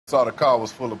Saw the car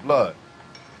was full of blood.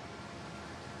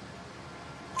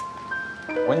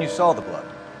 When you saw the blood,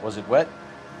 was it wet,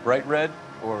 bright red,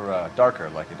 or darker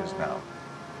like it is now?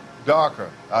 Darker,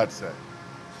 I'd say.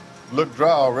 Looked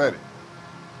dry already.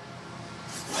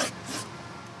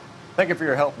 Thank you for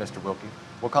your help, Mr. Wilkie.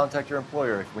 We'll contact your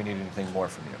employer if we need anything more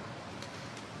from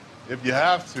you. If you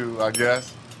have to, I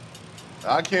guess.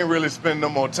 I can't really spend no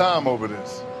more time over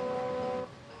this.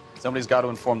 Somebody's got to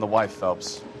inform the wife,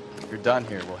 Phelps. If you're done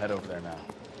here, we'll head over there now.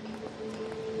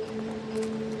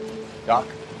 Doc?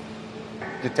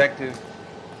 Detective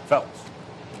Phelps.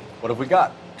 What have we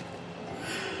got?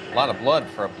 a lot of blood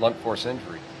for a blunt force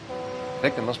injury. The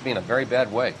victim must be in a very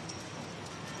bad way.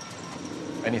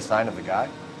 Any sign of the guy?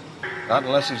 Not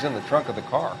unless he's in the trunk of the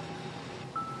car.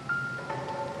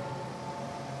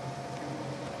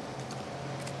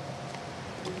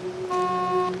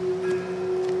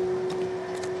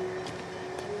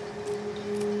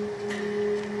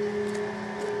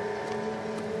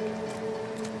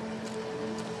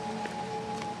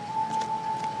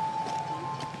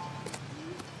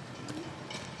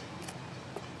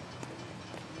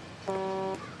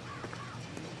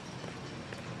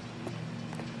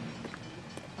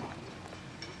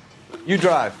 You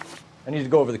drive. I need to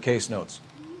go over the case notes.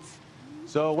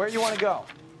 So, where do you want to go?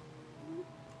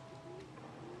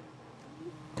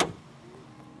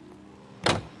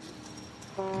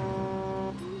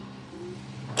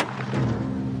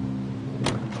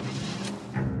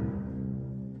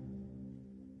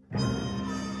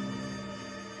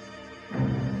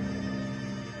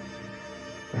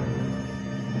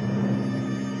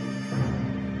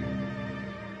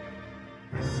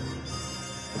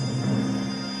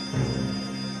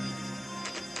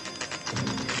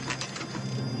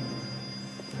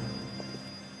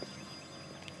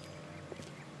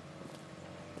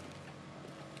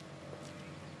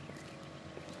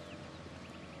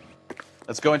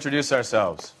 Let's go introduce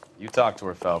ourselves. You talk to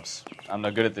her, Phelps. I'm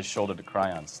no good at this shoulder to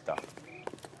cry on stuff.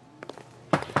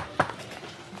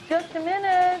 Just a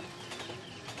minute.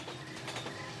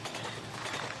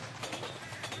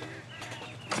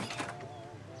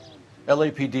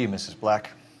 LAPD, Mrs.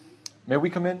 Black. May we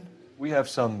come in? We have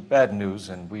some bad news,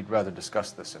 and we'd rather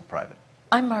discuss this in private.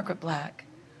 I'm Margaret Black.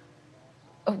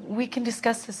 We can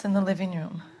discuss this in the living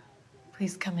room.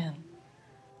 Please come in.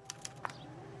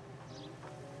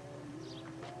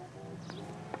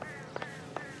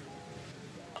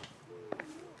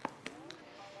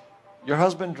 Your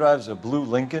husband drives a blue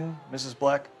Lincoln, Mrs.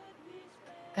 Black?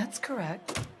 That's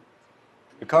correct.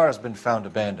 The car has been found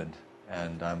abandoned,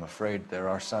 and I'm afraid there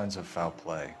are signs of foul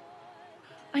play.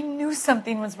 I knew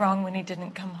something was wrong when he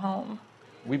didn't come home.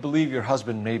 We believe your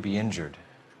husband may be injured.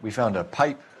 We found a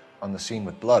pipe on the scene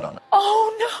with blood on it.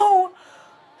 Oh,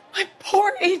 no! My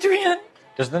poor Adrian!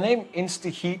 Does the name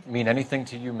Insta-Heat mean anything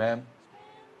to you, ma'am?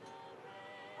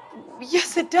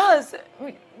 Yes, it does.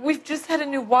 We've just had a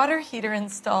new water heater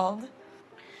installed.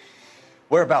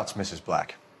 Whereabouts, Mrs.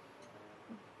 Black?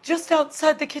 Just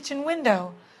outside the kitchen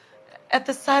window, at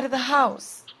the side of the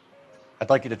house. I'd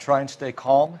like you to try and stay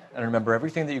calm and remember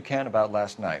everything that you can about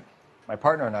last night. My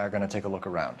partner and I are going to take a look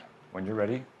around. When you're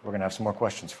ready, we're going to have some more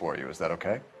questions for you. Is that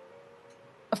okay?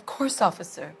 Of course,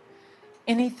 officer.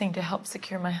 Anything to help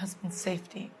secure my husband's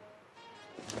safety.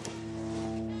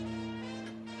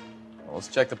 Well, let's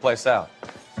check the place out.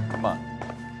 Come on.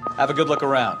 Have a good look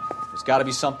around. There's got to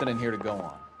be something in here to go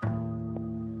on.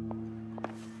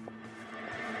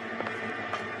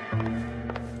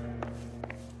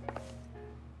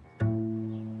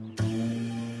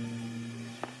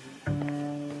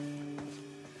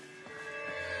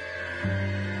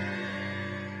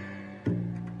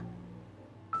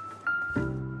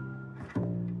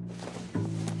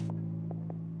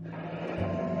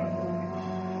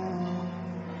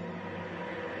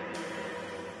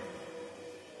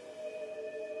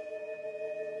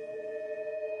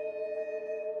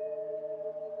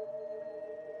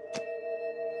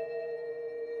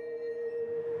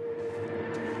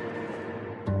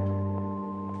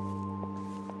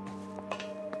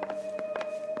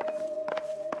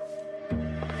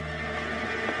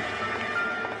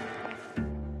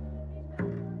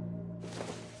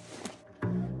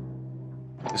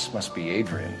 This must be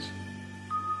Adrian's.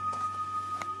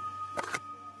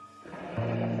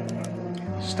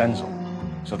 Stencil.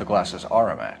 So the glasses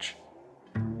are a match.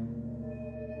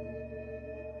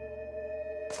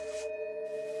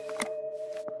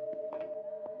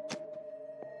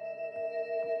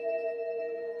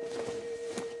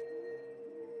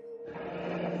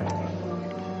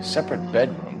 Separate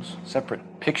bedrooms, separate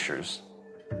pictures.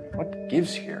 What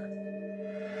gives here?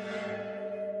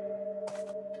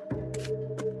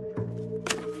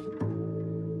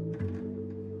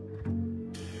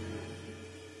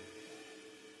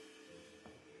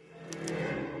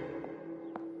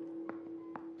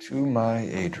 To my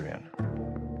Adrian.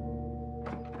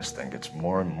 This thing gets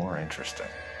more and more interesting.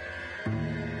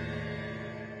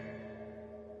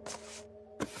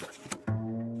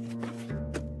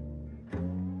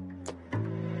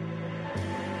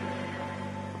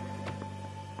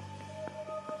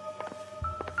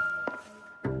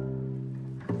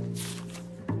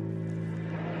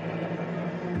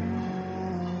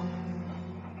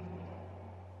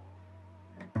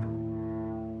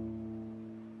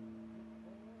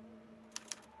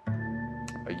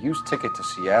 A used ticket to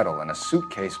Seattle and a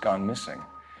suitcase gone missing.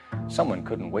 Someone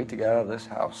couldn't wait to get out of this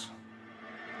house.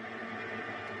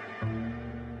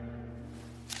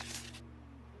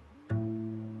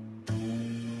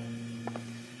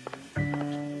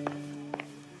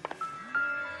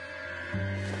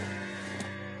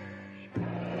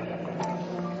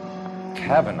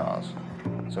 Kavanaugh's.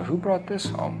 So who brought this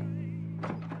home?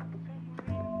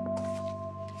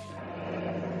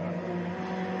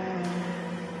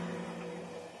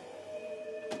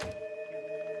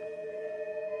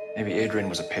 Maybe Adrian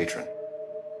was a patron.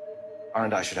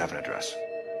 R&I should have an address.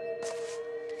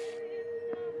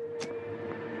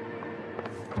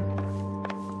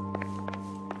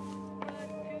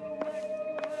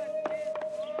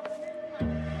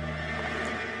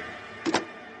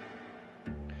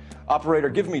 Operator,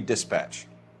 give me dispatch.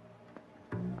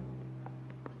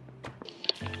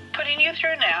 Putting you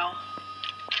through now.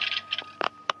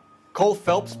 Cole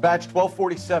Phelps, badge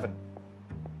 1247.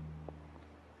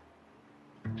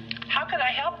 How can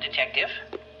I help, Detective?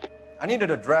 I need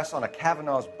an address on a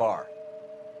Kavanaugh's bar.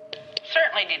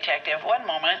 Certainly, Detective. One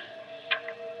moment.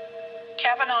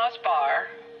 Kavanaugh's Bar,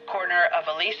 corner of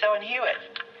Aliso and Hewitt,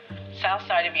 south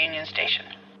side of Union Station.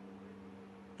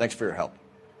 Thanks for your help.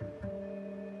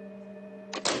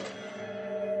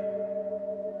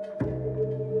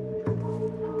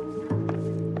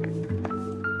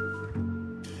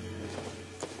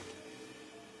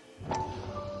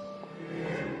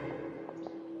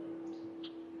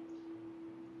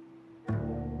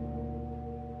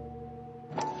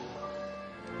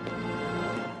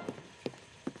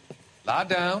 Lie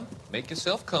down, make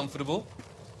yourself comfortable.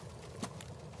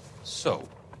 So,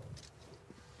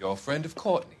 you're a friend of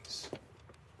Courtney's?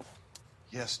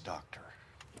 Yes, Doctor.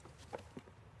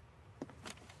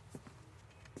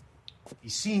 He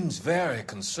seems very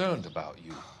concerned about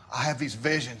you. I have these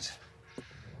visions.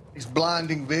 These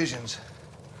blinding visions.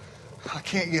 I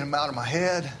can't get them out of my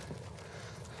head.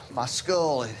 My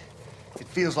skull, it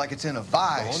feels like it's in a I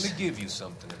vice. want to give you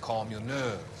something to calm your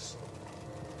nerves.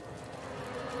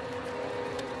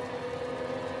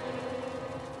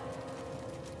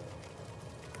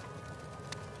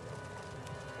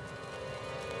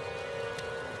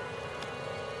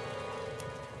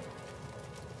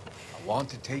 I want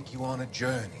to take you on a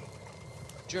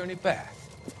journey back.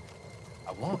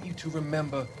 I want you to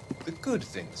remember the good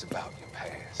things about your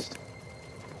past,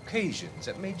 occasions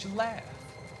that made you laugh,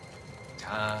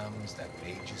 times that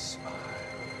made you smile.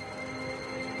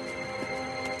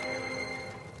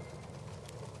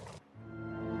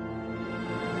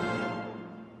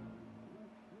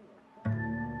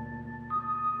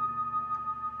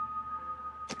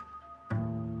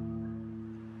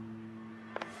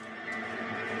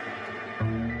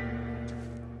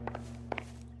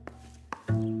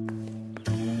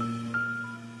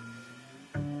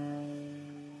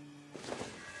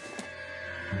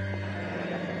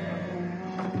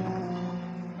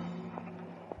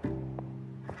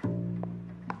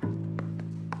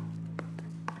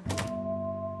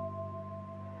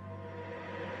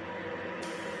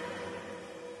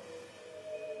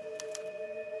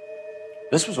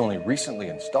 This was only recently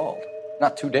installed,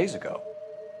 not 2 days ago.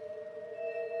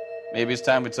 Maybe it's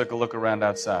time we took a look around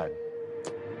outside.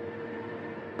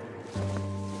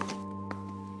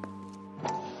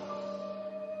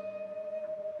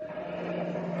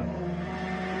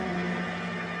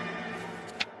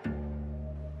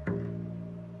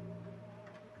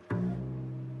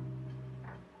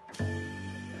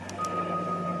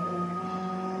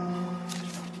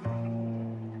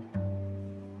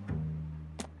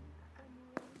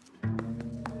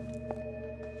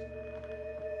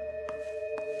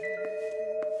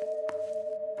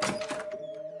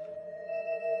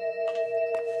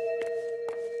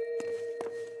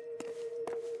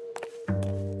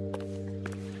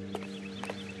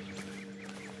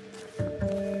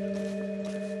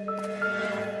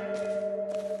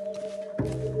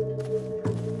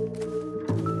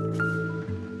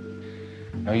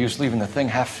 No use leaving the thing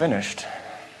half finished.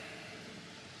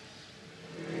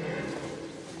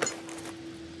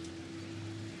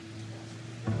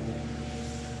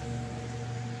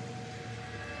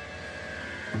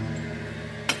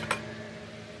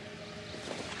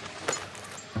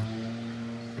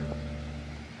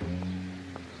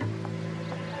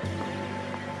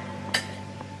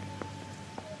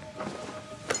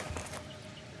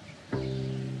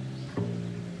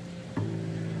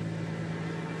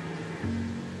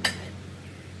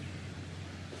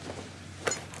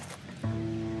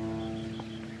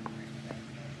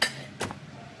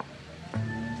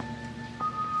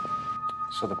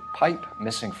 So the pipe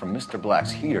missing from Mr.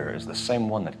 Black's heater is the same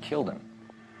one that killed him.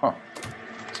 Huh.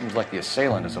 Seems like the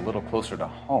assailant is a little closer to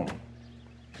home.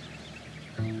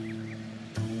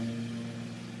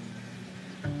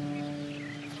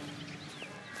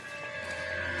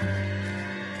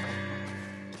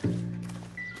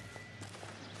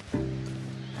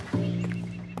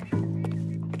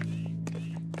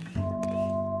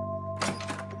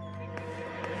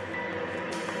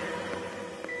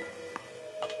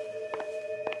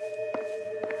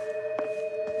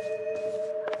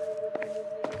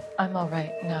 I'm all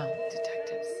right now,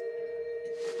 detectives.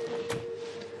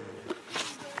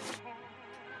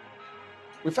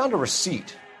 We found a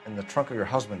receipt in the trunk of your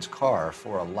husband's car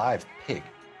for a live pig.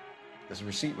 This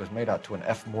receipt was made out to an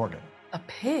F. Morgan. A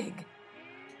pig?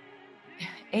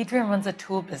 Adrian runs a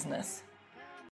tool business.